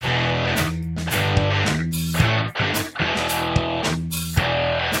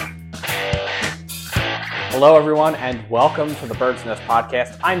Hello, everyone, and welcome to the Bird's Nest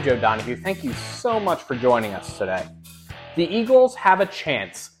Podcast. I'm Joe Donahue. Thank you so much for joining us today. The Eagles have a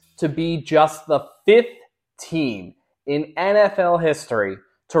chance to be just the fifth team in NFL history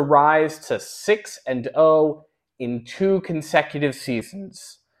to rise to 6-0 in 2 consecutive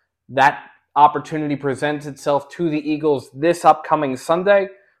seasons. That opportunity presents itself to the Eagles this upcoming Sunday,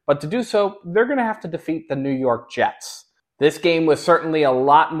 but to do so, they're going to have to defeat the New York Jets. This game was certainly a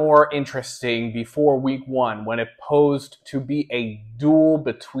lot more interesting before week 1 when it posed to be a duel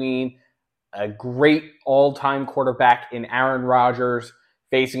between a great all-time quarterback in Aaron Rodgers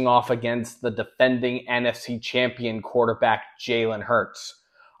facing off against the defending NFC champion quarterback Jalen Hurts.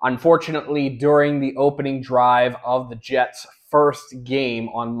 Unfortunately, during the opening drive of the Jets' first game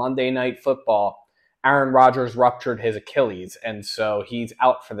on Monday Night Football, Aaron Rodgers ruptured his Achilles, and so he's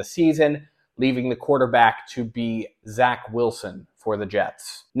out for the season, leaving the quarterback to be Zach Wilson for the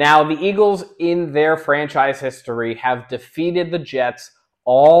Jets. Now, the Eagles, in their franchise history, have defeated the Jets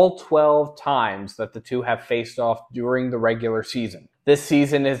all 12 times that the two have faced off during the regular season. This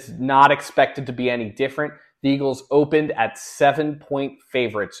season is not expected to be any different. The Eagles opened at 7-point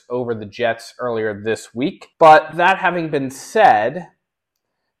favorites over the Jets earlier this week. But that having been said,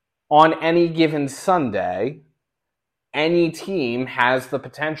 on any given Sunday, any team has the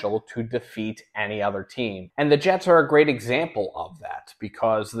potential to defeat any other team. And the Jets are a great example of that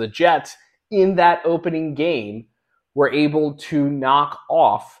because the Jets, in that opening game, were able to knock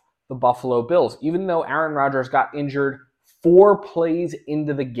off the Buffalo Bills, even though Aaron Rodgers got injured 4 plays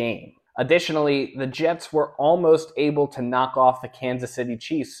into the game. Additionally, the Jets were almost able to knock off the Kansas City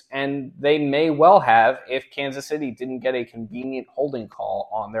Chiefs, and they may well have if Kansas City didn't get a convenient holding call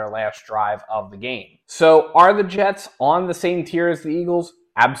on their last drive of the game. So are the Jets on the same tier as the Eagles?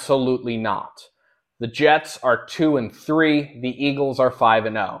 Absolutely not. The Jets are 2-3, the Eagles are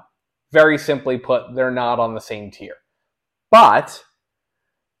 5-0. Very simply put, they're not on the same tier. But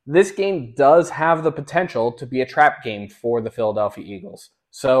this game does have the potential to be a trap game for the Philadelphia Eagles.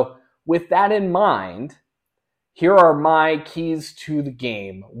 So with that in mind, here are my keys to the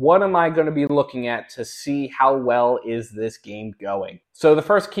game. What am I going to be looking at to see how well is this game going? So the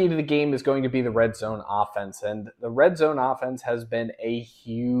first key to the game is going to be the red zone offense. And the red zone offense has been a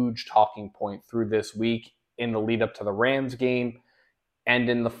huge talking point through this week in the lead up to the Rams game and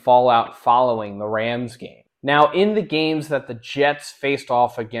in the fallout following the Rams game. Now, in the games that the Jets faced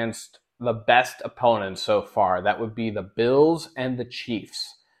off against the best opponents so far, that would be the Bills and the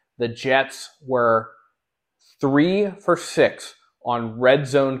Chiefs, the Jets were 3 for 6 on red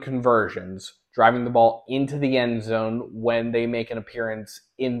zone conversions, driving the ball into the end zone when they make an appearance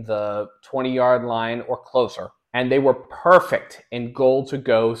in the 20-yard line or closer. And they were perfect in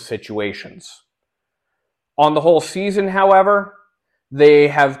goal-to-go situations. On the whole season, however, they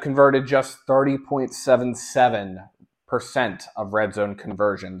have converted just 30.77% of red zone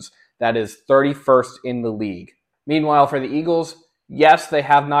conversions. That is 31st in the league. Meanwhile, for the Eagles, yes, they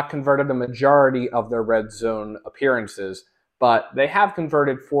have not converted a majority of their red zone appearances, but they have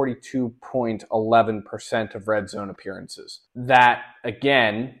converted 42.11% of red zone appearances. That,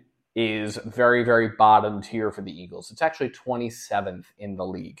 again, is very, very bottom tier for the Eagles. It's actually 27th in the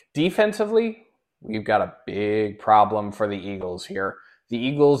league. Defensively, we've got a big problem for the Eagles here. The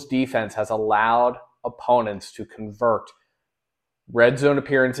Eagles' defense has allowed opponents to convert red zone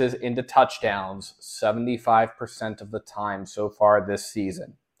appearances into touchdowns 75% of the time so far this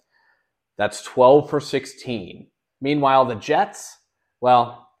season. That's 12 for 16. Meanwhile, the Jets,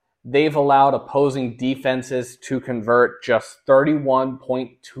 well, they've allowed opposing defenses to convert just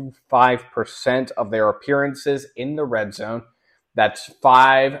 31.25% of their appearances in the red zone. That's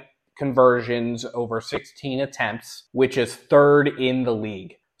 5 conversions over 16 attempts, which is 3rd in the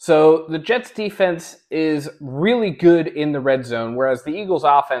league. So the Jets defense is really good in the red zone, whereas the Eagles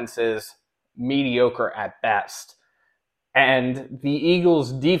offense is mediocre at best. And the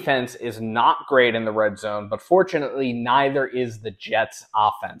Eagles defense is not great in the red zone, but fortunately neither is the Jets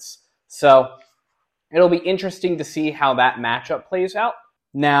offense. So it'll be interesting to see how that matchup plays out.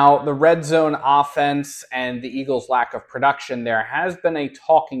 Now, the red zone offense and the Eagles' lack of production there has been a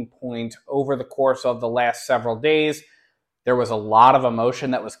talking point over the course of the last several days. There was a lot of emotion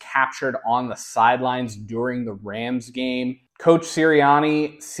that was captured on the sidelines during the Rams game. Coach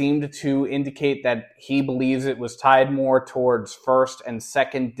Sirianni seemed to indicate that he believes it was tied more towards first and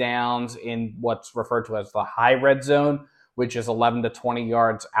second downs in what's referred to as the high red zone, which is 11 to 20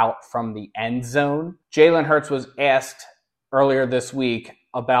 yards out from the end zone. Jalen Hurts was asked earlier this week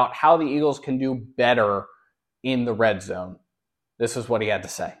about how the Eagles can do better in the red zone. This is what he had to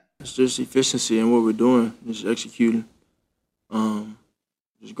say. It's just efficiency in what we're doing, just executing.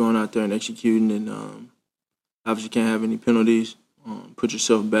 Just going out there and executing and Obviously, can't have any penalties. Put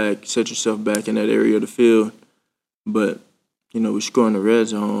yourself back, set yourself back in that area of the field. But, we score in the red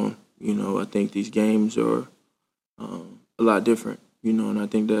zone. I think these games are a lot different, and I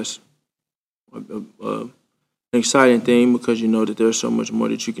think that's an exciting thing because you know that there's so much more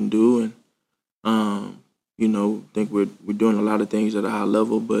that you can do. And, I think we're doing a lot of things at a high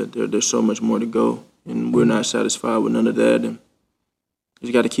level, but there's so much more to go. And we're not satisfied with none of that. And you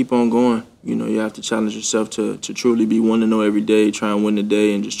just got to keep on going. You have to challenge yourself to truly be 1-0 every day, try and win the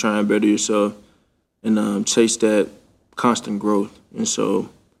day, and just try and better yourself and chase that constant growth. And so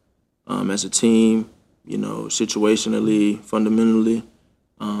as a team, situationally, fundamentally,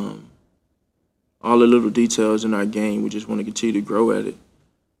 all the little details in our game, we just want to continue to grow at it.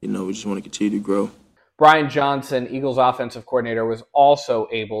 We just want to continue to grow. Brian Johnson, Eagles offensive coordinator, was also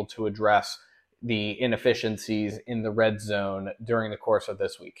able to address the inefficiencies in the red zone during the course of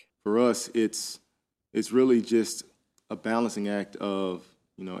this week. For us, it's really just a balancing act of,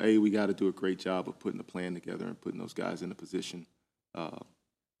 we got to do a great job of putting the plan together and putting those guys in a position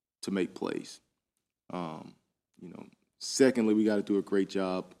to make plays. Secondly, we got to do a great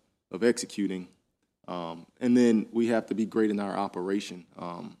job of executing. And then we have to be great in our operation,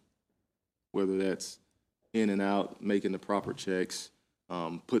 whether that's in and out, making the proper checks,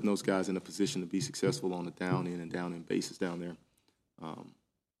 putting those guys in a position to be successful on the down in and down in bases down there.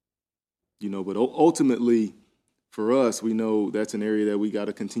 But ultimately, for us, we know that's an area that we got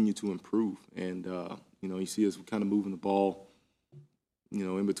to continue to improve. And, you see us kind of moving the ball,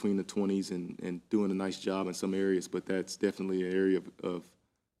 in between the 20s and doing a nice job in some areas. But that's definitely an area of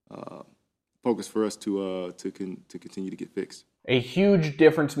focus for us to continue to get fixed. A huge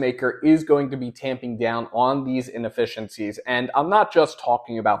difference maker is going to be tamping down on these inefficiencies. And I'm not just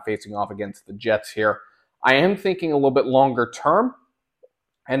talking about facing off against the Jets here. I am thinking a little bit longer term,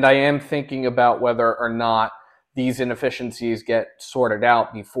 and I am thinking about whether or not these inefficiencies get sorted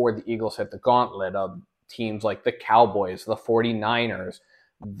out before the Eagles hit the gauntlet of teams like the Cowboys, the 49ers,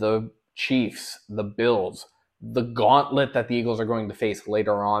 the Chiefs, the Bills, the gauntlet that the Eagles are going to face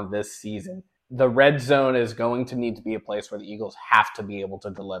later on this season. The red zone is going to need to be a place where the Eagles have to be able to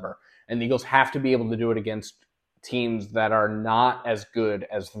deliver. And the Eagles have to be able to do it against teams that are not as good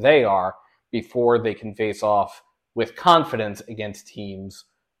as they are before they can face off with confidence against teams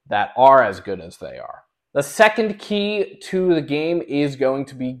that are as good as they are. The second key to the game is going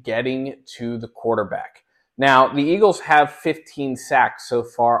to be getting to the quarterback. Now, the Eagles have 15 sacks so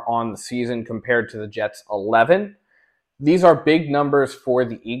far on the season compared to the Jets' 11. These are big numbers for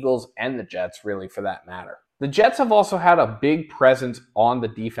the Eagles and the Jets, really, for that matter. The Jets have also had a big presence on the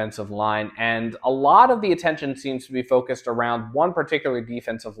defensive line, and a lot of the attention seems to be focused around one particular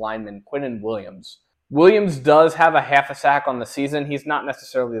defensive lineman, Quinnen Williams. Williams does have a half a sack on the season. He's not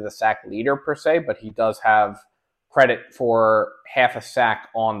necessarily the sack leader per se, but he does have credit for half a sack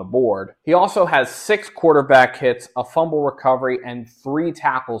on the board. He also has 6 quarterback hits, a fumble recovery, and 3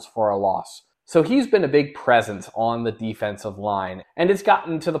 tackles for a loss. So he's been a big presence on the defensive line. And it's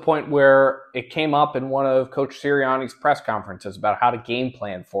gotten to the point where it came up in one of Coach Sirianni's press conferences about how to game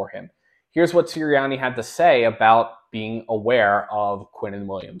plan for him. Here's what Sirianni had to say about being aware of Quinnen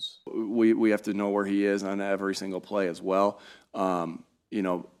Williams. We have to know where he is on every single play as well.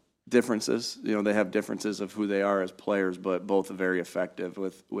 Differences, they have differences of who they are as players, but both are very effective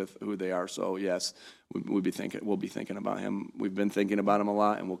with who they are. So yes, we'll be thinking about him. We've been thinking about him a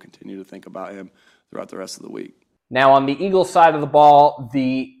lot, and we'll continue to think about him throughout the rest of the week. Now on the Eagles side of the ball,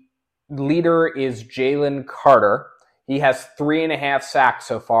 the leader is Jalen Carter. He has 3.5 sacks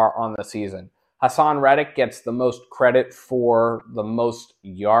so far on the season. Hassan Reddick gets the most credit for the most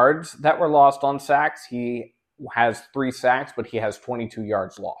yards that were lost on sacks. He has 3 sacks, but he has 22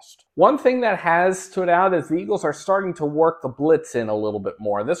 yards lost. One thing that has stood out is the Eagles are starting to work the blitz in a little bit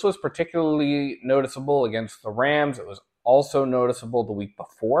more. This was particularly noticeable against the Rams. It was also noticeable the week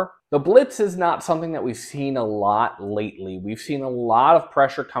before. The blitz is not something that we've seen a lot lately. We've seen a lot of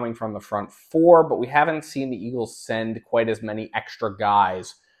pressure coming from the front 4, but we haven't seen the Eagles send quite as many extra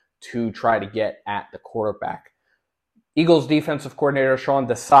guys to try to get at the quarterback. Eagles defensive coordinator Sean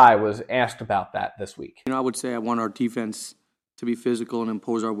Desai was asked about that this week. I would say I want our defense to be physical and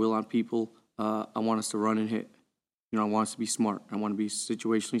impose our will on people. I want us to run and hit. I want us to be smart. I want to be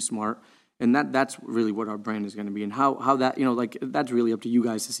situationally smart. And that's really what our brand is going to be. And how that, that's really up to you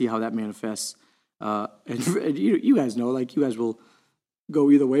guys to see how that manifests. And you guys know, you guys will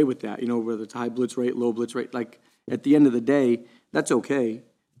go either way with that, whether it's high blitz rate, low blitz rate. At the end of the day, that's okay.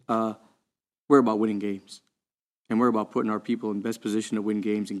 We're about winning games. And we're about putting our people in best position to win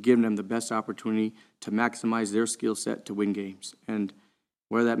games and giving them the best opportunity to maximize their skill set to win games. And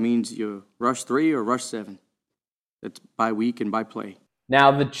whether that means you rush 3 or rush 7, It's by week and by play.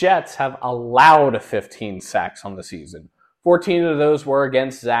 Now, the Jets have allowed 15 sacks on the season. 14 of those were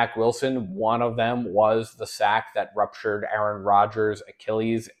against Zach Wilson. One of them was the sack that ruptured Aaron Rodgers'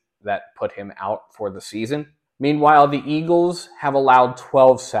 Achilles that put him out for the season. Meanwhile, the Eagles have allowed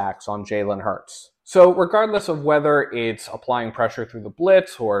 12 sacks on Jalen Hurts. So regardless of whether it's applying pressure through the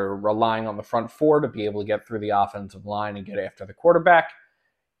blitz or relying on the front four to be able to get through the offensive line and get after the quarterback,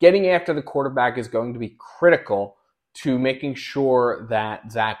 getting after the quarterback is going to be critical to making sure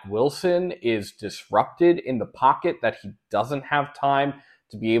that Zach Wilson is disrupted in the pocket, that he doesn't have time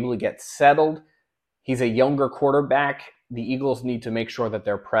to be able to get settled. He's a younger quarterback. The Eagles need to make sure that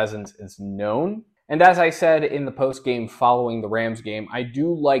their presence is known. And as I said in the post-game following the Rams game, I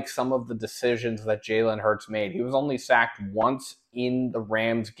do like some of the decisions that Jalen Hurts made. He was only sacked once in the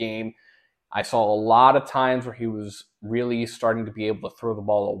Rams game. I saw a lot of times where he was really starting to be able to throw the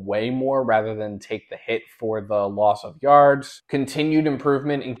ball away more rather than take the hit for the loss of yards. Continued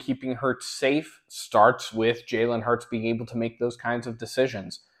improvement in keeping Hurts safe starts with Jalen Hurts being able to make those kinds of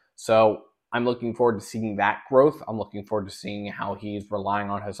decisions. So I'm looking forward to seeing that growth. I'm looking forward to seeing how he's relying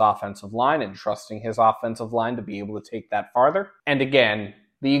on his offensive line and trusting his offensive line to be able to take that farther. And again,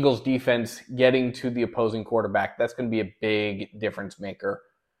 the Eagles defense getting to the opposing quarterback, that's going to be a big difference maker.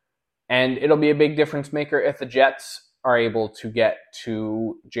 And it'll be a big difference maker if the Jets are able to get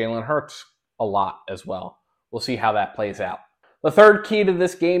to Jalen Hurts a lot as well. We'll see how that plays out. The third key to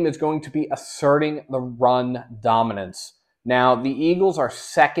this game is going to be asserting the run dominance. Now, the Eagles are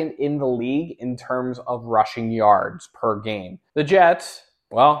second in the league in terms of rushing yards per game. The Jets,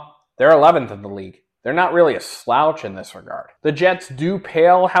 well, they're 11th in the league. They're not really a slouch in this regard. The Jets do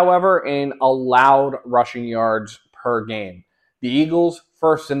pale, however, in allowed rushing yards per game. The Eagles,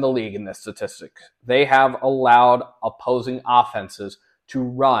 first in the league in this statistic. They have allowed opposing offenses to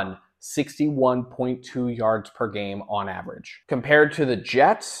run 61.2 yards per game on average. Compared to the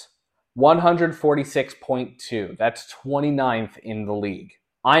Jets, 146.2. That's 29th in the league.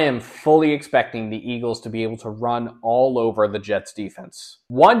 I am fully expecting the Eagles to be able to run all over the Jets defense.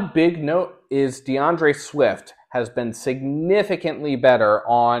 One big note is DeAndre Swift has been significantly better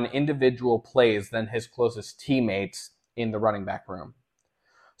on individual plays than his closest teammates in the running back room.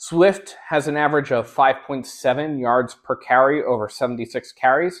 Swift has an average of 5.7 yards per carry over 76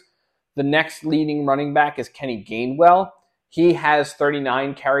 carries. The next leading running back is Kenny Gainwell. He has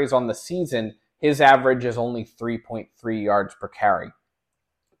 39 carries on the season. His average is only 3.3 yards per carry.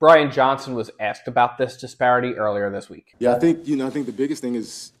 Brian Johnson was asked about this disparity earlier this week. Yeah, I think the biggest thing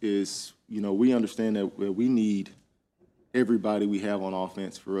is we understand that we need everybody we have on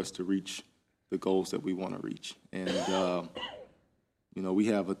offense for us to reach the goals that we want to reach. And, we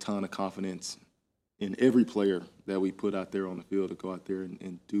have a ton of confidence in every player that we put out there on the field to go out there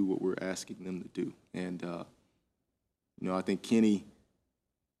and do what we're asking them to do. And, I think Kenny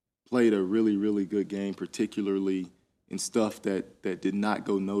played a really, really good game, particularly in stuff that did not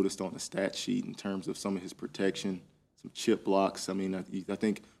go noticed on the stat sheet in terms of some of his protection, some chip blocks. I mean, I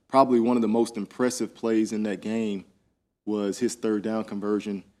think probably one of the most impressive plays in that game was his third down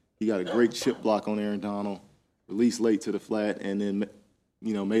conversion. He got a great chip block on Aaron Donald, released late to the flat, and then,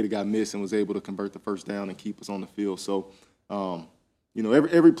 made a guy miss and was able to convert the first down and keep us on the field. So,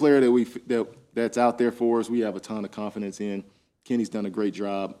 every player that's out there for us, we have a ton of confidence in. Kenny's done a great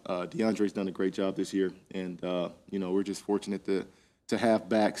job. DeAndre's done a great job this year, and we're just fortunate to have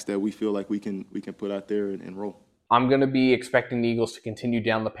backs that we feel like we can put out there and roll. I'm going to be expecting the Eagles to continue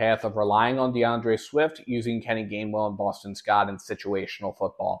down the path of relying on DeAndre Swift, using Kenny Gainwell and Boston Scott in situational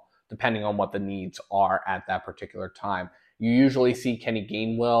football, depending on what the needs are at that particular time. You usually see Kenny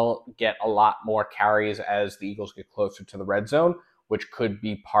Gainwell get a lot more carries as the Eagles get closer to the red zone, which could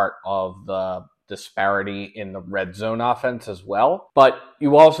be part of the disparity in the red zone offense as well. But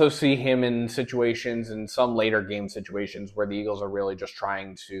you also see him in situations, in some later game situations, where the Eagles are really just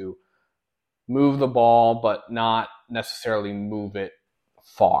trying to move the ball, but not necessarily move it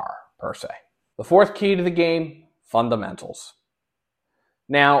far, per se. The fourth key to the game, fundamentals.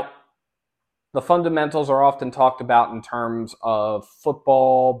 Now, the fundamentals are often talked about in terms of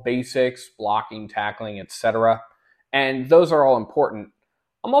football, basics, blocking, tackling, etc. And those are all important.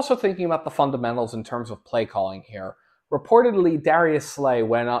 I'm also thinking about the fundamentals in terms of play calling here. Reportedly, Darius Slay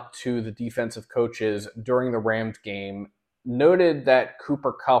went up to the defensive coaches during the Rams game, noted that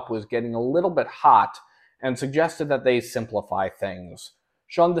Cooper Kupp was getting a little bit hot, and suggested that they simplify things.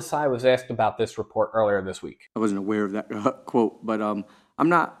 Sean Desai was asked about this report earlier this week. I wasn't aware of that quote, but I'm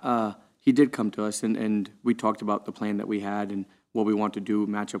not. He did come to us, and we talked about the plan that we had and what we want to do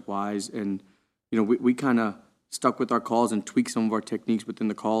matchup-wise. And, we kind of stuck with our calls and tweaked some of our techniques within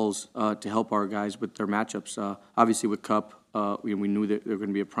the calls to help our guys with their matchups. Obviously, with Cup, we knew that they're going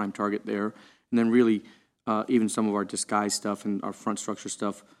to be a prime target there. And then really, even some of our disguise stuff and our front structure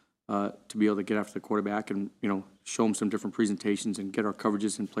stuff to be able to get after the quarterback and, show them some different presentations and get our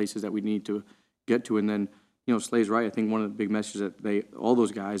coverages in places that we need to get to. And then, Slay's right. I think one of the big messages that all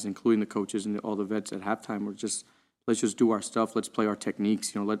those guys, including the coaches and all the vets at halftime, were just, let's just do our stuff. Let's play our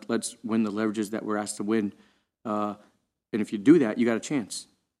techniques. Let's win the leverages that we're asked to win. And if you do that, you got a chance.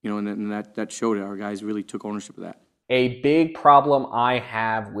 And that showed it. Our guys really took ownership of that. A big problem I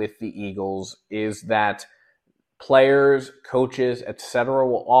have with the Eagles is that players, coaches, etc.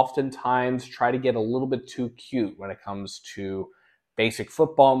 will oftentimes try to get a little bit too cute when it comes to basic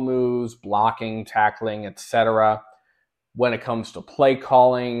football moves, blocking, tackling, etc. When it comes to play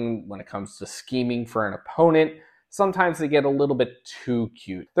calling, when it comes to scheming for an opponent, sometimes they get a little bit too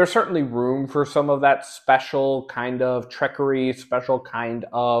cute. There's certainly room for some of that special kind of trickery, special kind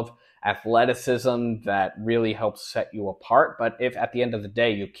of athleticism that really helps set you apart. But if at the end of the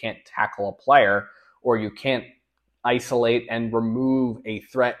day you can't tackle a player or you can't isolate and remove a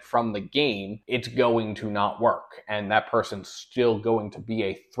threat from the game, it's going to not work. And that person's still going to be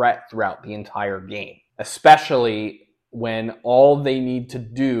a threat throughout the entire game, especially when all they need to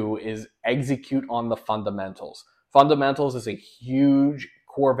do is execute on the fundamentals. Fundamentals is a huge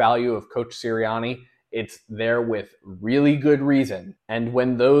core value of Coach Sirianni. It's there with really good reason. And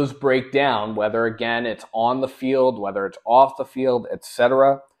when those break down, whether again it's on the field, whether it's off the field,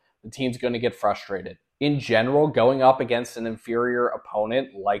 etc., the team's going to get frustrated. In general, going up against an inferior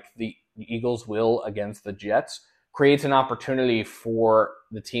opponent like the Eagles will against the Jets creates an opportunity for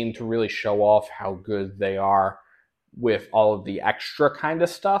the team to really show off how good they are with all of the extra kind of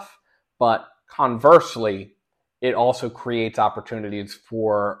stuff. But conversely, it also creates opportunities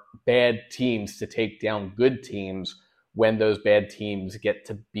for bad teams to take down good teams when those bad teams get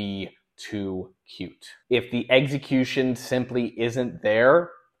to be too cute. If the execution simply isn't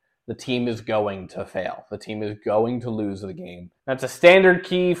there, the team is going to fail. The team is going to lose the game. That's a standard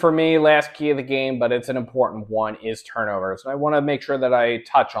key for me, last key of the game, but it's an important one, is turnovers. And I want to make sure that I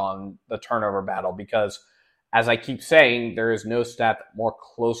touch on the turnover battle because, as I keep saying, there is no stat that more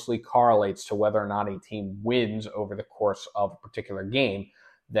closely correlates to whether or not a team wins over the course of a particular game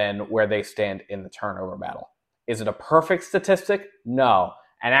than where they stand in the turnover battle. Is it a perfect statistic? No.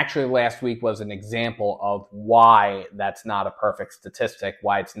 And actually last week was an example of why that's not a perfect statistic,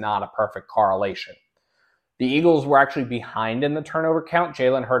 why it's not a perfect correlation. The Eagles were actually behind in the turnover count.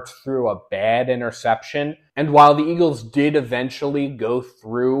 Jalen Hurts threw a bad interception. And while the Eagles did eventually go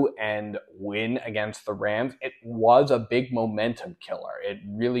through and win against the Rams, it was a big momentum killer. It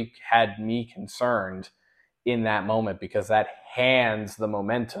really had me concerned in that moment because that hands the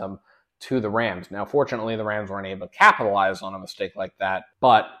momentum to the Rams. Now, fortunately, the Rams weren't able to capitalize on a mistake like that,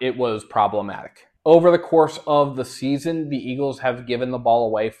 but it was problematic. Over the course of the season, the Eagles have given the ball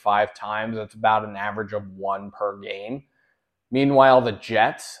away 5 times. That's about an average of 1 per game. Meanwhile, the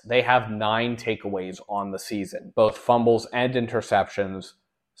Jets, they have 9 takeaways on the season, both fumbles and interceptions.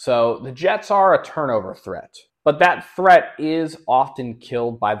 So the Jets are a turnover threat. But that threat is often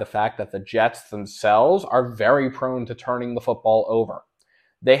killed by the fact that the Jets themselves are very prone to turning the football over.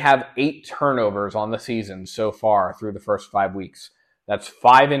 They have 8 turnovers on the season so far through the first 5 weeks. That's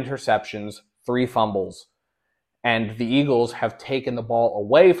 5 interceptions, 3 fumbles. And the Eagles have taken the ball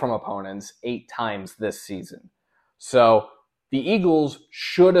away from opponents 8 times this season. So the Eagles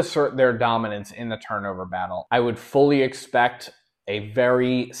should assert their dominance in the turnover battle. I would fully expect a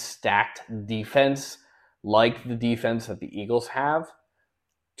very stacked defense, like the defense that the Eagles have,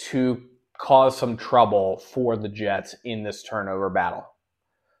 to cause some trouble for the Jets in this turnover battle.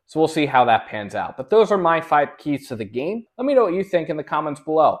 So we'll see how that pans out. But those are my 5 keys to the game. Let me know what you think in the comments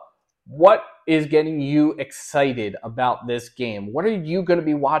below. What is getting you excited about this game? What are you going to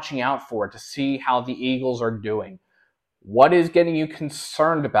be watching out for to see how the Eagles are doing? What is getting you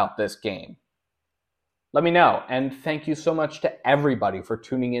concerned about this game? Let me know. And thank you so much to everybody for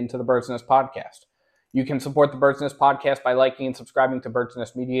tuning in to the Birds Nest Podcast. You can support the Birds Nest Podcast by liking and subscribing to Birds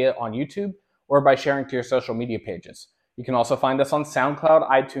Nest Media on YouTube or by sharing to your social media pages. You can also find us on SoundCloud,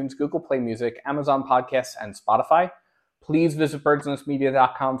 iTunes, Google Play Music, Amazon Podcasts, and Spotify. Please visit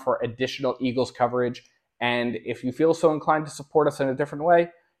birdsnestmedia.com for additional Eagles coverage. And if you feel so inclined to support us in a different way,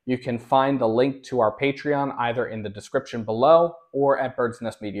 you can find the link to our Patreon either in the description below or at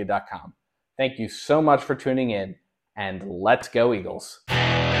birdsnestmedia.com. Thank you so much for tuning in, and let's go Eagles.